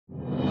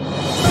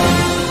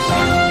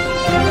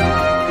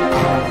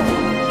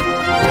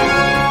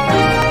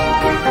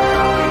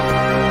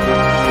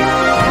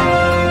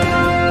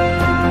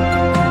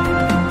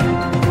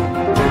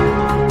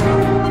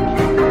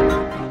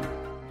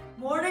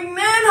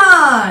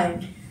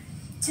9.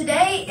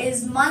 Today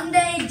is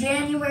Monday,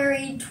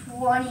 January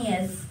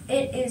 20th.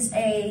 It is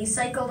a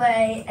Cycle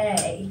Day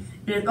A.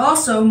 It is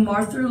also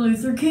Martin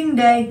Luther King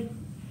Day.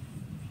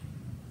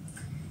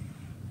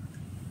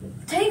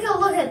 Take a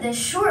look at this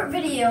short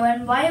video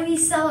and why we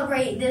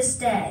celebrate this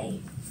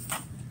day.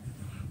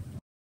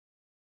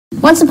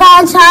 Once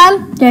upon a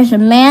time, there's a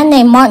man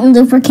named Martin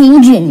Luther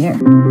King Jr.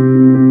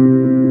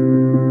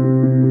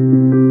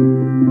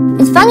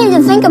 It's funny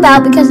to think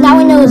about because now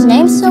we know his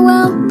name so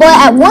well, but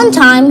at one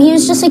time he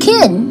was just a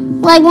kid.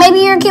 Like maybe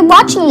you're a kid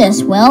watching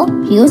this. Well,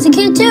 he was a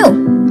kid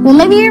too. Well,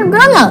 maybe you're a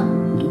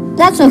grown-up.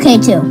 That's okay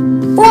too.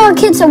 Former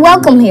kids are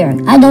welcome here.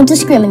 I don't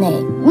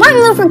discriminate. Martin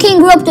Luther King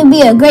grew up to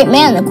be a great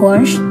man, of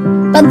course,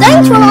 but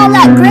things weren't all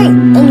that great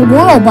in the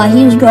world while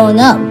he was growing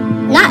up.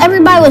 Not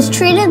everybody was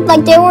treated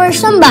like they were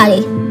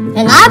somebody.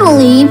 And I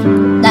believe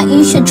that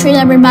you should treat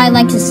everybody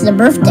like it's their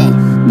birthday.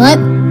 But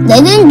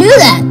they didn't do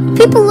that.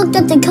 People looked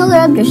at the color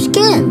of their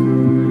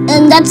skin.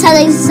 And that's how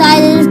they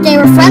decided if they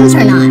were friends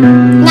or not.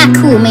 Not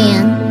cool,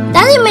 man.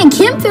 That didn't make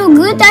him feel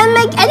good. That didn't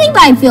make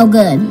anybody feel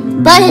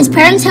good. But his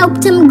parents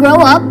helped him grow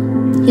up.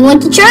 He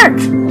went to church.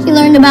 He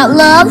learned about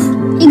love.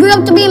 He grew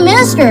up to be a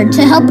minister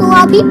to help a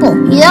lot of people.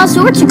 He did all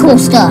sorts of cool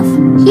stuff.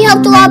 He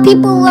helped a lot of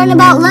people learn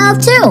about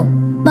love too.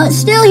 But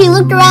still, he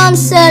looked around and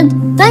said,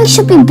 things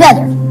should be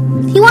better.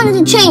 He wanted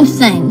to change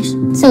things,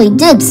 so he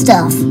did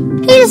stuff.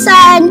 He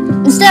decided,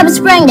 instead of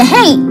spreading the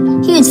hate,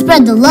 he would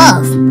spread the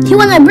love. He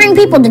wanted to bring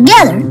people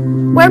together.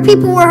 Where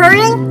people were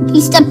hurting,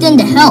 he stepped in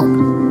to help.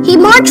 He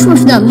marched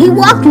with them. He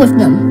walked with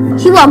them.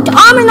 He walked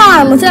arm in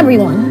arm with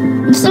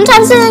everyone. And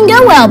sometimes it didn't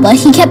go well, but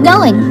he kept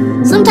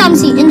going.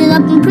 Sometimes he ended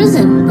up in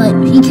prison, but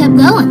he kept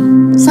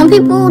going. Some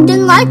people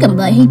didn't like him,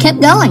 but he kept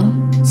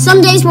going.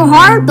 Some days were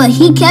hard, but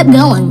he kept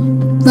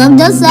going. Love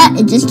does that.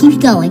 It just keeps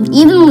going,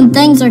 even when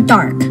things are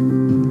dark.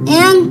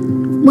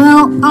 And,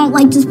 well, I don't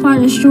like this part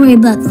of the story,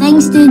 but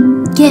things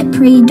did get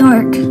pretty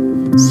dark.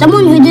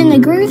 Someone who didn't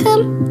agree with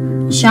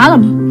him shot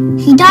him.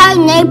 He died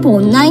in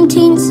April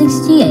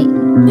 1968.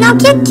 Now,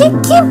 keep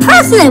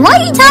pressing it. Why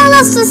are you telling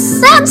us this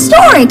sad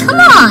story? Come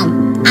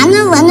on. I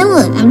know.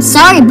 I'm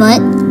sorry,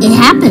 but it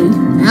happened.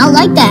 And I don't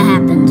like that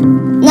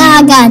happened. Now,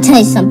 I gotta tell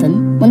you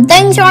something. When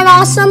things aren't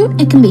awesome,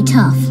 it can be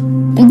tough.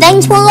 And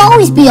things will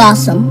always be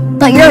awesome.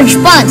 But your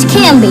response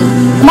can be.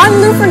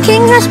 Martin Luther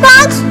King's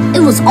response?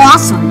 It was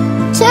awesome.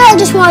 Today I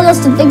just wanted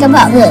us to think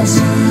about this.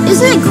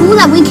 Isn't it cool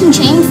that we can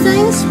change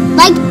things?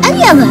 Like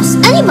any of us,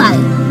 anybody.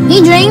 He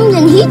dreamed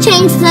and he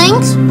changed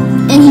things.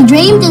 And he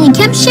dreamed and he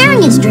kept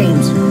sharing his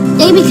dreams.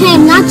 They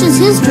became not just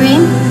his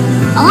dream,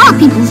 a lot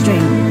of people's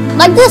dream.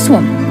 Like this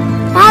one.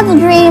 I have a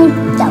dream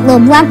that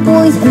little black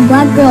boys and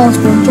black girls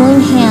will join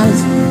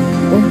hands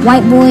with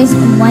white boys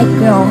and white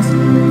girls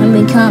and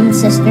become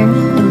sisters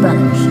and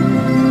brothers.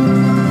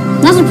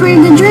 That's a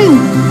pretty good dream.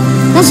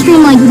 Let's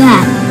dream like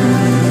that.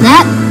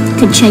 That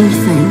could change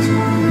things.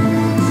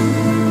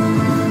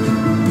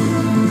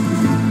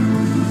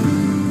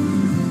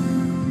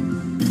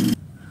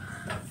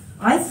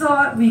 I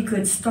thought we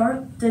could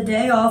start the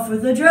day off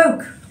with a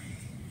joke.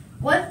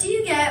 What do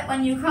you get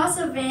when you cross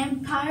a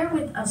vampire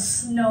with a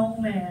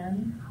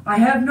snowman? I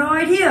have no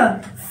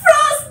idea.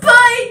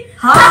 Frostbite!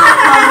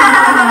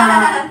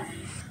 Ha!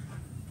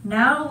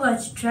 Now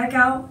let's check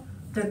out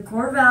the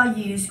core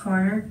values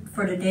corner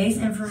for today's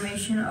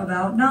information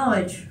about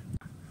knowledge.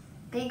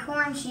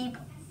 Bighorn sheep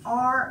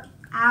are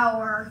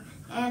our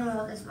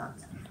animal this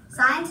month.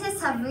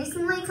 Scientists have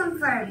recently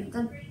confirmed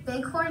the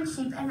bighorn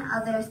sheep and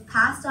others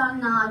passed on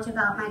knowledge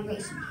about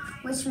migration,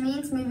 which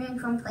means moving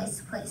from place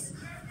to place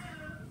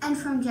and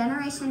from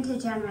generation to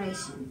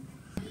generation.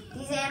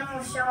 These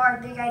animals show our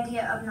big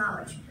idea of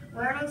knowledge,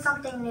 learning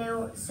something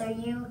new so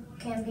you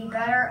can be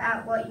better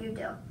at what you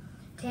do.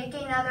 Take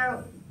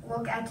another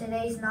look at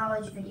today's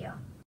knowledge video.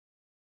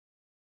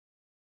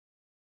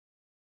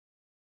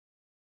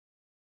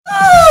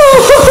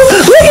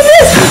 Look at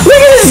this!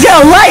 It's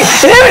got a light!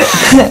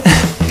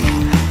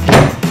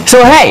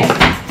 So hey,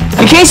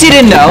 in case you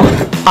didn't know,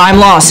 I'm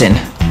Lawson,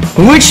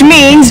 which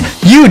means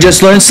you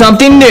just learned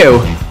something new.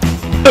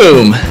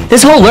 Boom!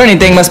 This whole learning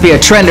thing must be a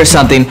trend or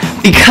something,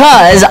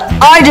 because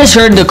I just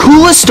heard the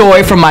coolest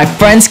story from my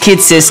friend's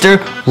kid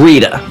sister,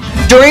 Rita.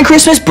 During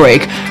Christmas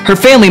break, her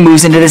family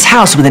moves into this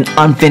house with an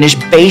unfinished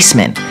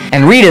basement,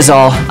 and Rita's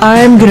all,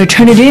 I'm gonna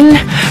turn it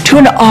into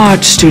an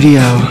art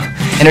studio.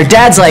 And her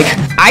dad's like,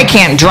 I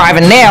can't drive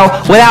a nail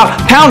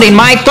without pounding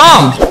my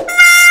thumb.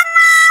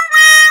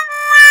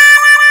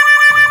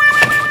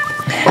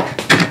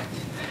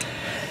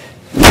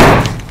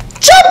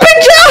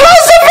 Jumping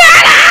Jehovah Savannah!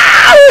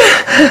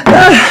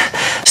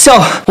 So,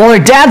 while her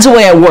dad's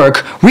away at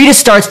work, Rita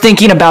starts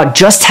thinking about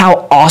just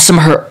how awesome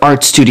her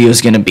art studio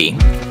is gonna be.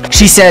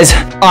 She says,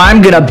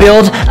 I'm gonna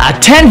build a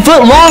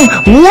 10-foot long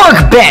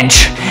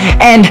workbench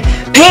and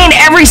paint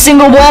every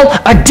single wall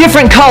a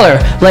different color,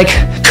 like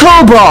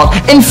cobalt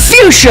and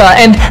fuchsia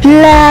and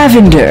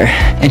lavender.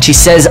 And she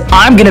says,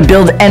 I'm gonna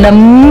build an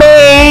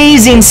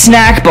amazing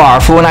snack bar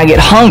for when I get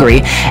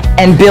hungry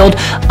and build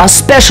a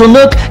special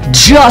nook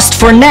just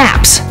for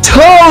naps.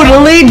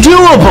 Totally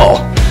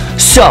doable.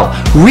 So,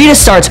 Rita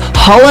starts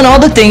hauling all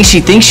the things she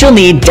thinks she'll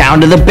need down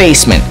to the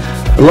basement.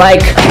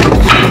 Like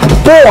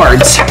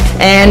boards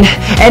and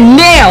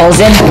nails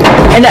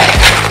and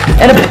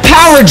a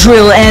power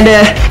drill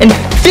and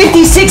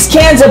 56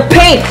 cans of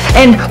paint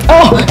and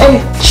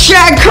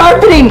shag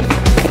carpeting.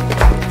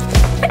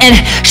 And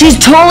she's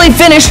totally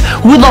finished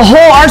with the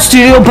whole art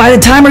studio by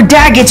the time her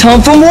dad gets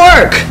home from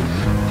work.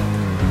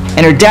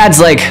 And her dad's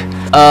like,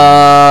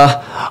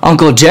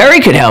 Uncle Jerry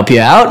could help you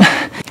out.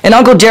 And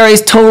Uncle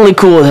Jerry's totally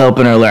cool with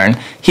helping her learn.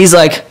 He's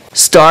like,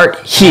 start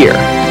here.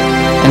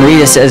 And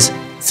Rita says,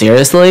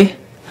 seriously?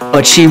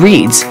 But she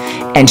reads,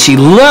 and she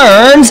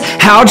learns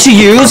how to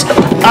use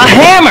a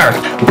hammer.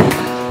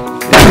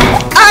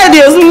 Ay,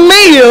 Dios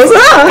mío,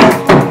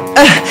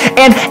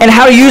 and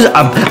how to use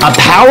a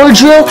power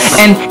drill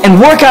and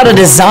work out a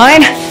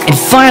design. And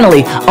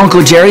finally,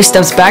 Uncle Jerry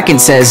steps back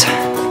and says,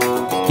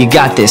 you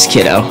got this,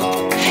 kiddo.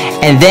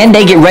 And then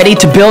they get ready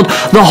to build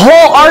the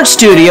whole art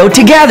studio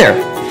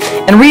together.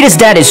 And Rita's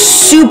dad is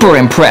super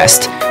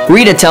impressed.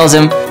 Rita tells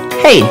him,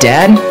 hey,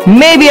 Dad,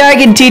 maybe I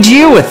can teach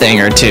you a thing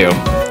or two.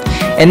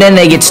 And then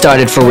they get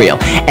started for real.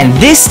 And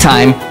this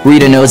time,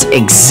 Rita knows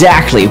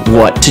exactly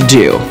what to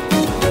do.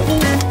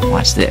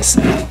 Watch this.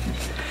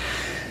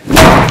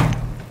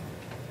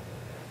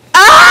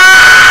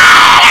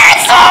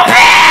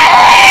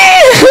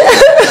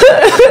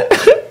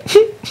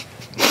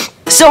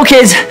 So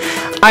kids,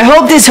 I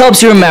hope this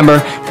helps you remember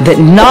that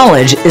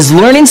knowledge is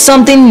learning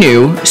something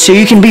new so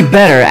you can be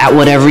better at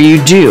whatever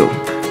you do.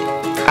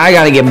 I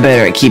gotta get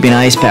better at keeping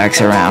ice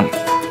packs around.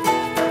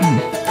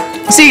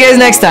 See you guys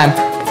next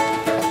time.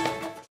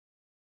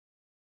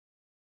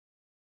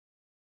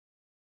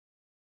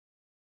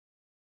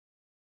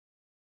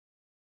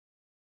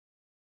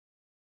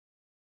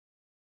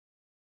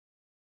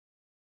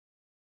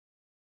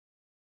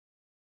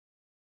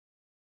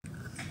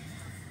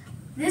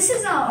 This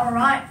is a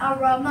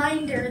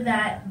reminder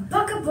that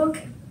Book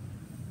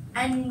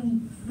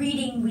and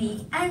Reading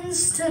Week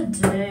ends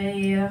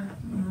today.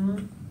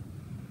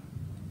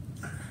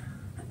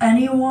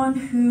 Anyone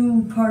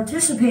who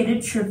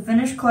participated should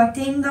finish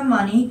collecting the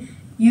money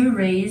you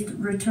raised.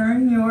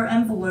 Return your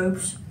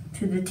envelopes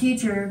to the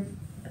teacher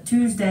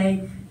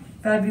Tuesday,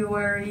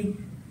 February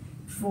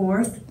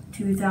 4th,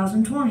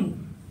 2020.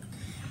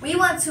 We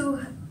want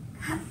to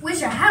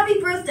wish a happy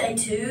birthday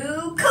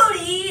to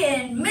Cody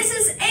in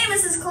Mrs.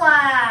 Amos's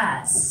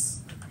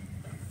class.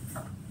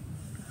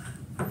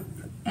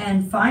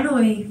 And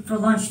finally, for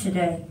lunch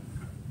today,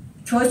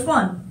 choice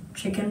 1,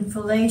 chicken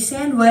fillet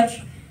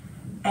sandwich,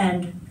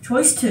 and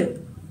choice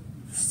 2,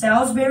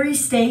 Salisbury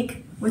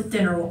steak with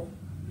dinner roll.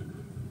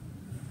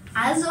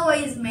 As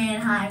always,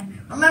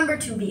 Manheim, remember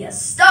to be a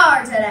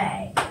star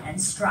today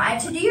and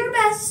strive to do your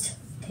best.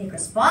 Take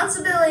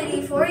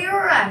responsibility for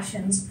your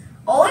actions.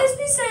 Always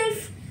be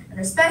safe and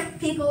respect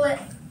people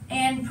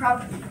and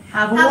property.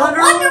 Have a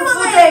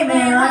wonderful day,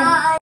 Manheim.